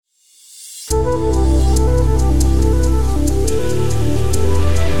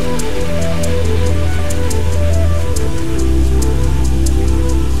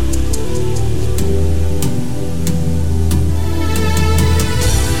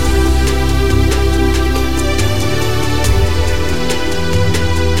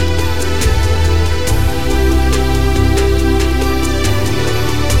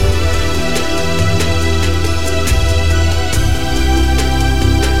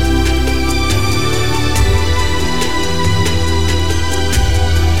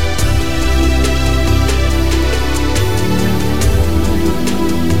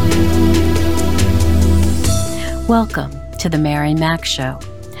Welcome to the Mary Mac Show,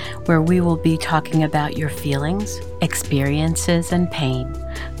 where we will be talking about your feelings, experiences, and pain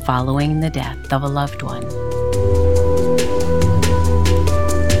following the death of a loved one.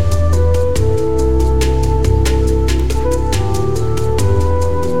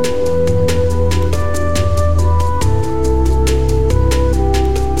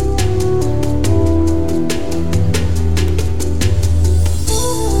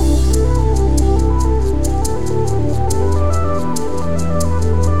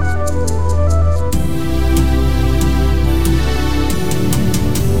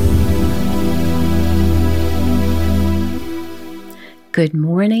 Good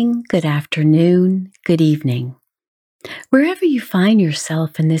morning, good afternoon, good evening. Wherever you find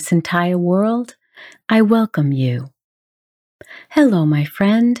yourself in this entire world, I welcome you. Hello, my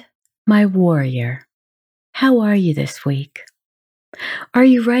friend, my warrior. How are you this week? Are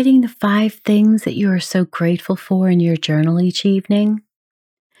you writing the 5 things that you are so grateful for in your journal each evening?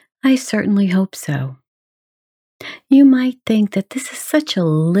 I certainly hope so. You might think that this is such a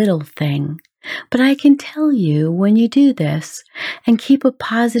little thing, but I can tell you when you do this and keep a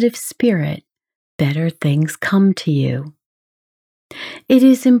positive spirit, better things come to you. It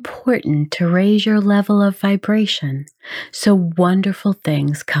is important to raise your level of vibration so wonderful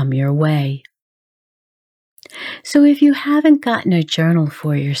things come your way. So if you haven't gotten a journal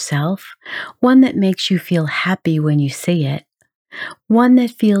for yourself, one that makes you feel happy when you see it, one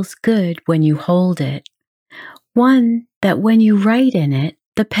that feels good when you hold it, one that when you write in it,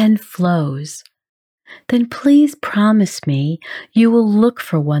 the pen flows, then please promise me you will look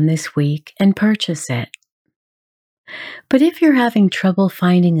for one this week and purchase it. But if you're having trouble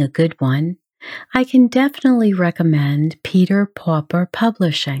finding a good one, I can definitely recommend Peter Pauper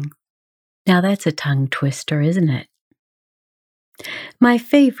Publishing. Now that's a tongue twister, isn't it? My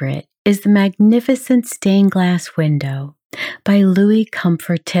favorite is The Magnificent Stained Glass Window by Louis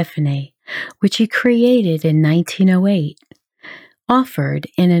Comfort Tiffany, which he created in 1908, offered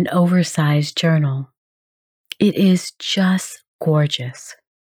in an oversized journal. It is just gorgeous.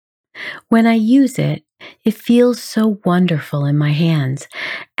 When I use it, it feels so wonderful in my hands,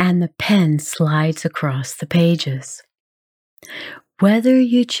 and the pen slides across the pages. Whether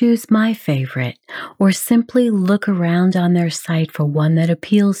you choose my favorite or simply look around on their site for one that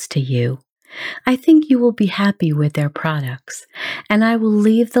appeals to you, I think you will be happy with their products, and I will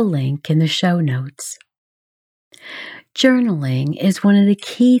leave the link in the show notes. Journaling is one of the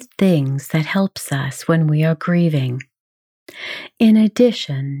key things that helps us when we are grieving. In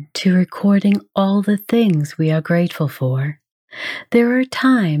addition to recording all the things we are grateful for, there are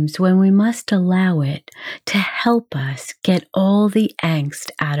times when we must allow it to help us get all the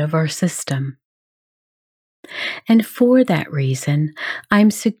angst out of our system. And for that reason,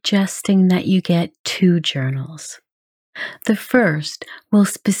 I'm suggesting that you get 2 journals. The first will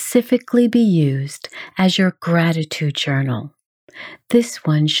specifically be used as your gratitude journal. This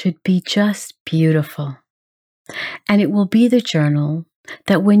one should be just beautiful. And it will be the journal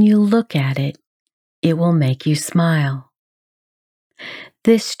that when you look at it, it will make you smile.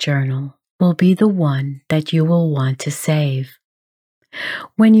 This journal will be the one that you will want to save.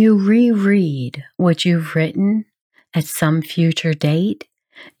 When you reread what you've written at some future date,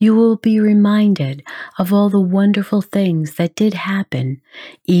 you will be reminded of all the wonderful things that did happen,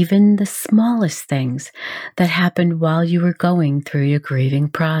 even the smallest things that happened while you were going through your grieving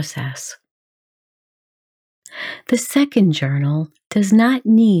process. The second journal does not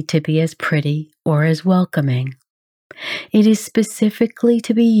need to be as pretty or as welcoming. It is specifically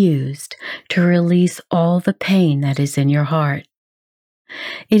to be used to release all the pain that is in your heart.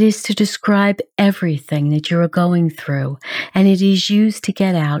 It is to describe everything that you are going through, and it is used to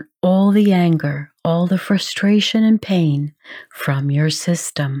get out all the anger, all the frustration and pain from your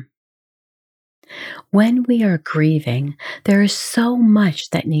system. When we are grieving, there is so much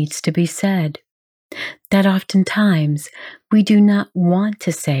that needs to be said that oftentimes we do not want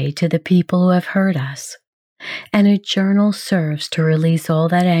to say to the people who have hurt us. And a journal serves to release all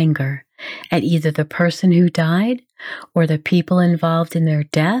that anger at either the person who died or the people involved in their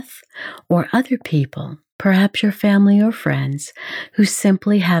death or other people, perhaps your family or friends, who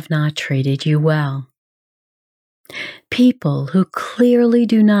simply have not treated you well. People who clearly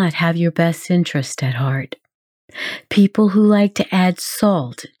do not have your best interest at heart. People who like to add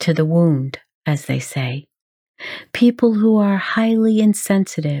salt to the wound, as they say. People who are highly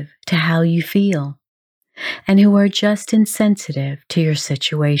insensitive to how you feel, and who are just insensitive to your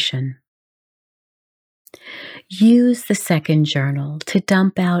situation. Use the second journal to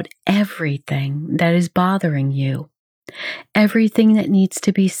dump out everything that is bothering you, everything that needs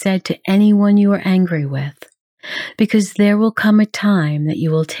to be said to anyone you are angry with, because there will come a time that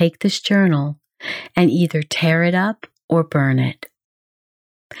you will take this journal and either tear it up or burn it.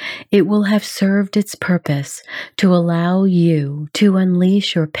 It will have served its purpose to allow you to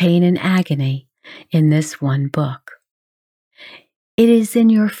unleash your pain and agony in this one book. It is in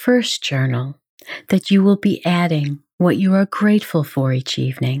your first journal that you will be adding what you are grateful for each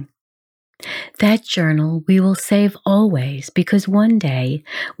evening. That journal we will save always, because one day,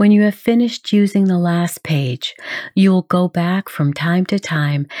 when you have finished using the last page, you will go back from time to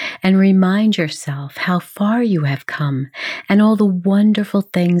time and remind yourself how far you have come and all the wonderful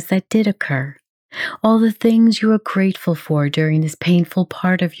things that did occur, all the things you are grateful for during this painful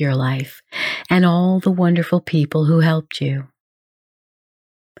part of your life, and all the wonderful people who helped you.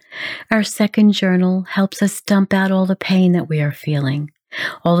 Our second journal helps us dump out all the pain that we are feeling,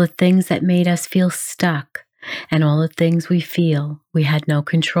 all the things that made us feel stuck, and all the things we feel we had no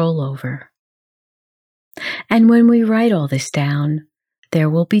control over. And when we write all this down, there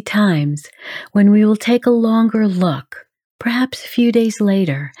will be times when we will take a longer look, perhaps a few days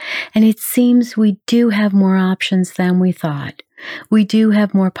later, and it seems we do have more options than we thought. We do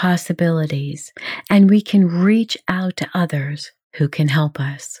have more possibilities, and we can reach out to others who can help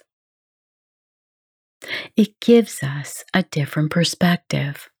us. It gives us a different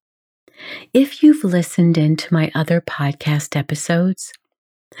perspective. If you've listened into my other podcast episodes,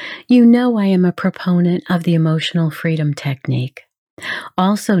 you know I am a proponent of the emotional freedom technique,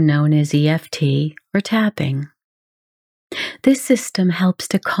 also known as EFT or tapping. This system helps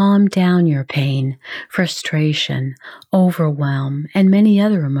to calm down your pain, frustration, overwhelm, and many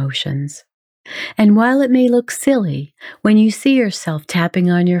other emotions. And while it may look silly when you see yourself tapping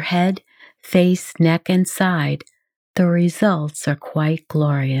on your head, face, neck, and side, the results are quite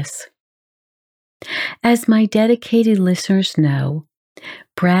glorious. As my dedicated listeners know,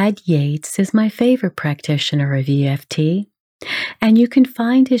 Brad Yates is my favorite practitioner of EFT, and you can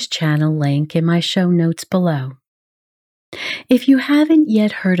find his channel link in my show notes below. If you haven't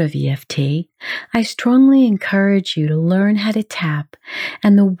yet heard of EFT, I strongly encourage you to learn how to tap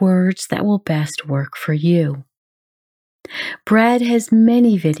and the words that will best work for you. Brad has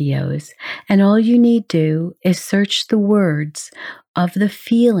many videos, and all you need do is search the words of the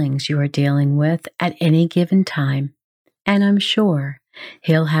feelings you are dealing with at any given time, and I'm sure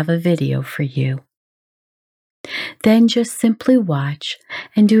he'll have a video for you. Then just simply watch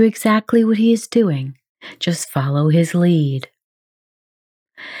and do exactly what he is doing. Just follow his lead.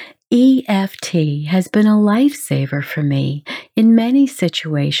 EFT has been a lifesaver for me in many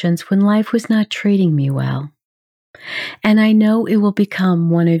situations when life was not treating me well. And I know it will become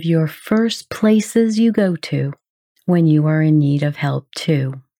one of your first places you go to when you are in need of help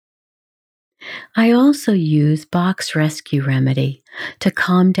too. I also use Box Rescue Remedy to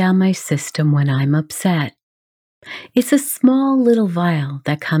calm down my system when I'm upset. It's a small little vial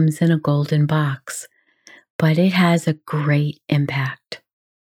that comes in a golden box, but it has a great impact.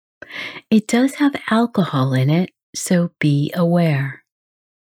 It does have alcohol in it, so be aware.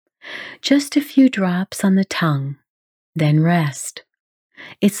 Just a few drops on the tongue, then rest.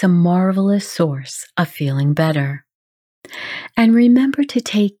 It's a marvelous source of feeling better. And remember to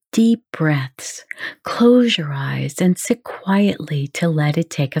take deep breaths, close your eyes, and sit quietly to let it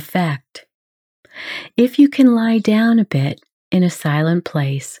take effect. If you can lie down a bit in a silent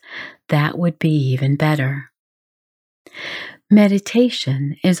place, that would be even better.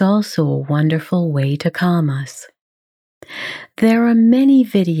 Meditation is also a wonderful way to calm us. There are many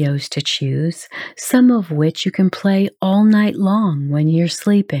videos to choose, some of which you can play all night long when you're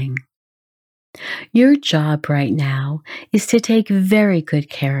sleeping. Your job right now is to take very good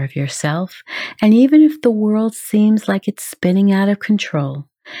care of yourself, and even if the world seems like it's spinning out of control,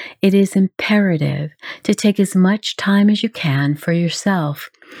 it is imperative to take as much time as you can for yourself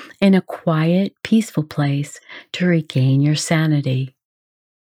in a quiet, peaceful place to regain your sanity.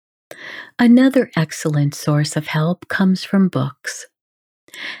 Another excellent source of help comes from books.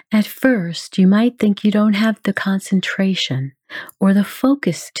 At first, you might think you don't have the concentration or the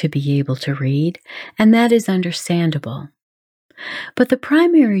focus to be able to read, and that is understandable. But the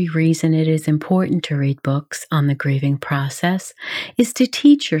primary reason it is important to read books on the grieving process is to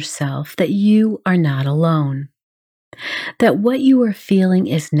teach yourself that you are not alone, that what you are feeling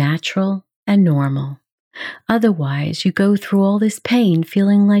is natural and normal. Otherwise, you go through all this pain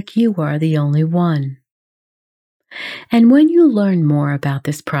feeling like you are the only one. And when you learn more about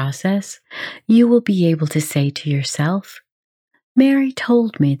this process, you will be able to say to yourself, Mary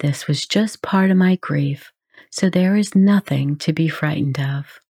told me this was just part of my grief, so there is nothing to be frightened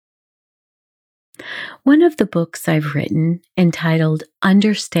of. One of the books I've written, entitled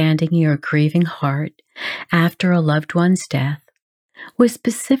Understanding Your Grieving Heart After a Loved One's Death, was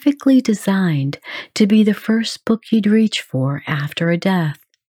specifically designed to be the first book you'd reach for after a death.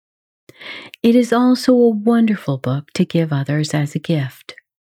 It is also a wonderful book to give others as a gift.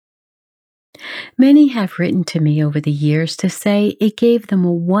 Many have written to me over the years to say it gave them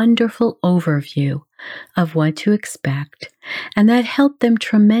a wonderful overview of what to expect, and that helped them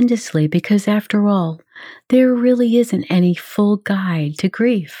tremendously because, after all, there really isn't any full guide to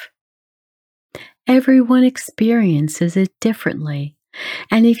grief. Everyone experiences it differently,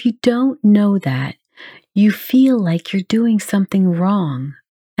 and if you don't know that, you feel like you're doing something wrong,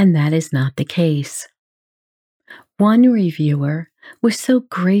 and that is not the case. One reviewer was so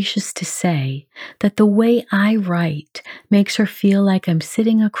gracious to say that the way I write makes her feel like I'm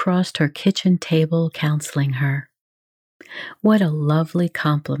sitting across her kitchen table counseling her. What a lovely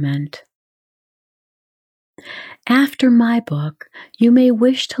compliment. After my book, you may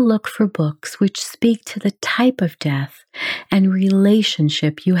wish to look for books which speak to the type of death and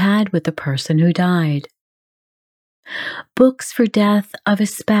relationship you had with the person who died. Books for death of a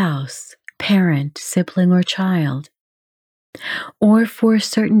spouse, parent, sibling, or child, or for a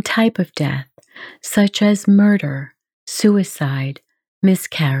certain type of death, such as murder, suicide,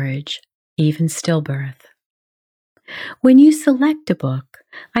 miscarriage, even stillbirth. When you select a book,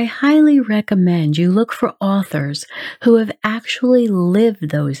 I highly recommend you look for authors who have actually lived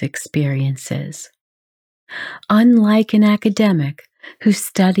those experiences. Unlike an academic who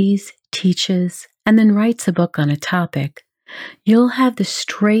studies, teaches, and then writes a book on a topic, you'll have the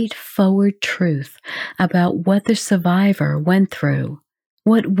straightforward truth about what the survivor went through,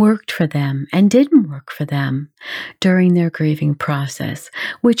 what worked for them and didn't work for them during their grieving process,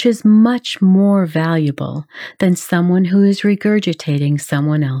 which is much more valuable than someone who is regurgitating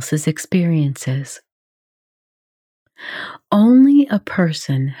someone else's experiences. Only a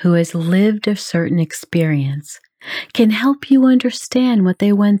person who has lived a certain experience can help you understand what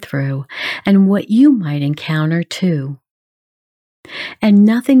they went through and what you might encounter too. And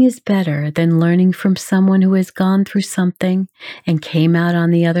nothing is better than learning from someone who has gone through something and came out on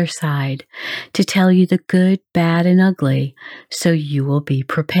the other side to tell you the good, bad, and ugly so you will be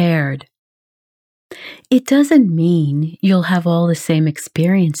prepared. It doesn't mean you'll have all the same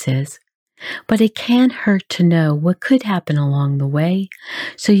experiences, but it can't hurt to know what could happen along the way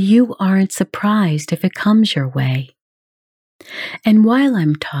so you aren't surprised if it comes your way. And while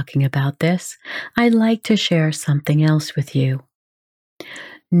I'm talking about this, I'd like to share something else with you.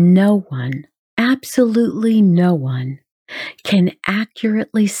 No one, absolutely no one, can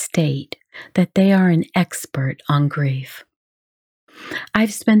accurately state that they are an expert on grief.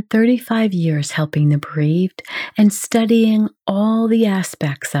 I've spent 35 years helping the bereaved and studying all the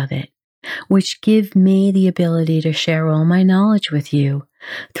aspects of it, which give me the ability to share all my knowledge with you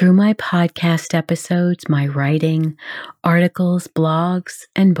through my podcast episodes, my writing, articles, blogs,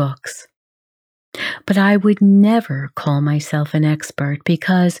 and books. But I would never call myself an expert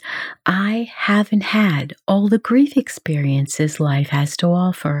because I haven't had all the grief experiences life has to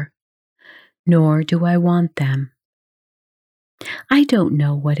offer, nor do I want them. I don't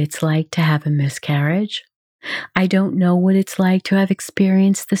know what it's like to have a miscarriage. I don't know what it's like to have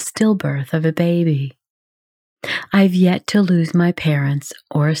experienced the stillbirth of a baby. I've yet to lose my parents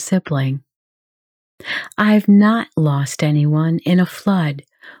or a sibling. I've not lost anyone in a flood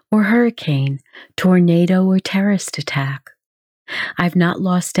or hurricane, tornado, or terrorist attack. I've not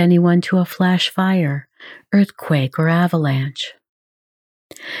lost anyone to a flash fire, earthquake, or avalanche.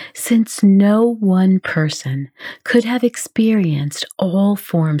 Since no one person could have experienced all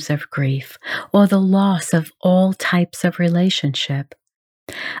forms of grief or the loss of all types of relationship,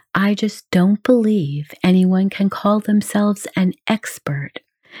 I just don't believe anyone can call themselves an expert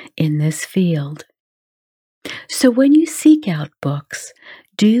in this field. So when you seek out books,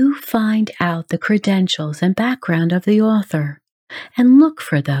 do find out the credentials and background of the author and look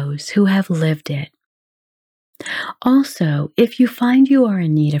for those who have lived it. Also, if you find you are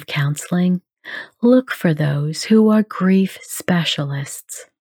in need of counseling, look for those who are grief specialists,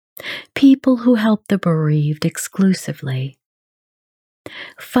 people who help the bereaved exclusively.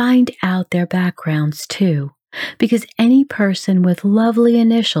 Find out their backgrounds too, because any person with lovely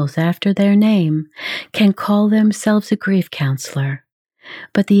initials after their name can call themselves a grief counselor,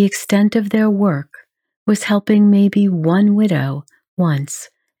 but the extent of their work was helping maybe one widow once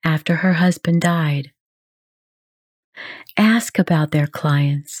after her husband died. Ask about their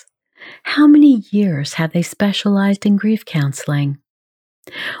clients. How many years have they specialized in grief counseling?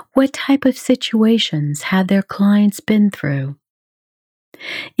 What type of situations have their clients been through?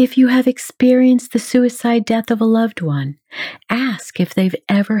 If you have experienced the suicide death of a loved one, ask if they've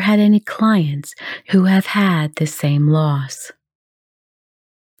ever had any clients who have had the same loss.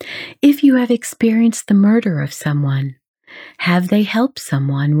 If you have experienced the murder of someone, have they helped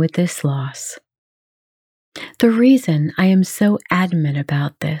someone with this loss? The reason I am so adamant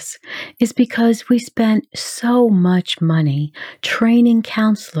about this is because we spent so much money training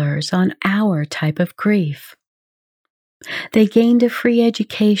counselors on our type of grief. They gained a free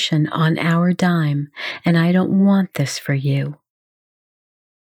education on our dime, and I don't want this for you.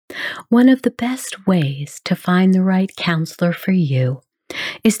 One of the best ways to find the right counselor for you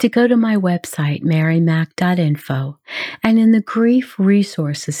is to go to my website, marymac.info, and in the Grief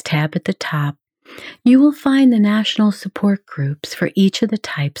Resources tab at the top, you will find the national support groups for each of the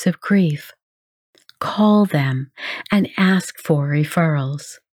types of grief. Call them and ask for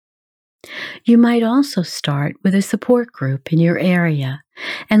referrals. You might also start with a support group in your area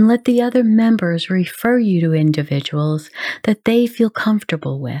and let the other members refer you to individuals that they feel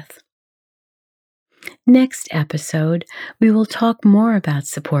comfortable with. Next episode, we will talk more about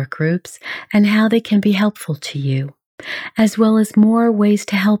support groups and how they can be helpful to you, as well as more ways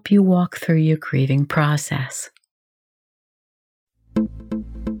to help you walk through your grieving process.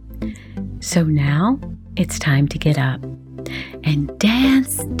 So now it's time to get up and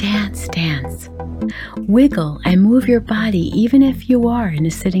dance, dance, dance. Wiggle and move your body even if you are in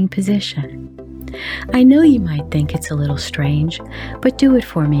a sitting position. I know you might think it's a little strange, but do it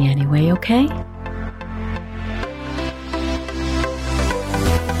for me anyway, okay?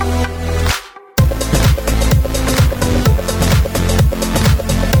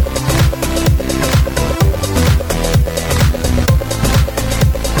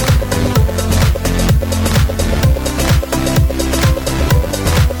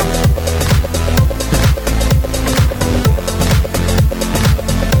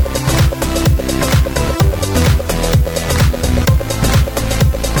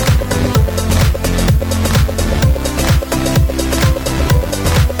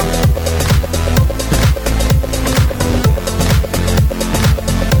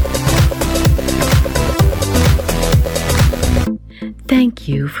 Thank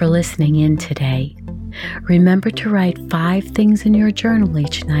you for listening in today. Remember to write 5 things in your journal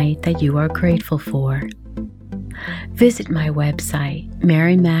each night that you are grateful for. Visit my website,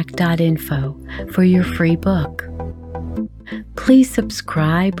 marymac.info, for your free book. Please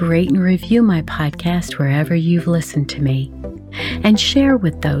subscribe, rate, and review my podcast wherever you've listened to me, and share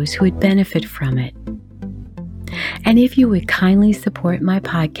with those who would benefit from it. And if you would kindly support my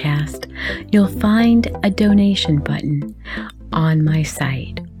podcast, you'll find a donation button on my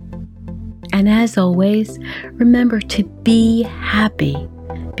site. And as always, remember to be happy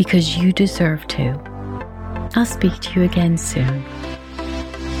because you deserve to. I'll speak to you again soon.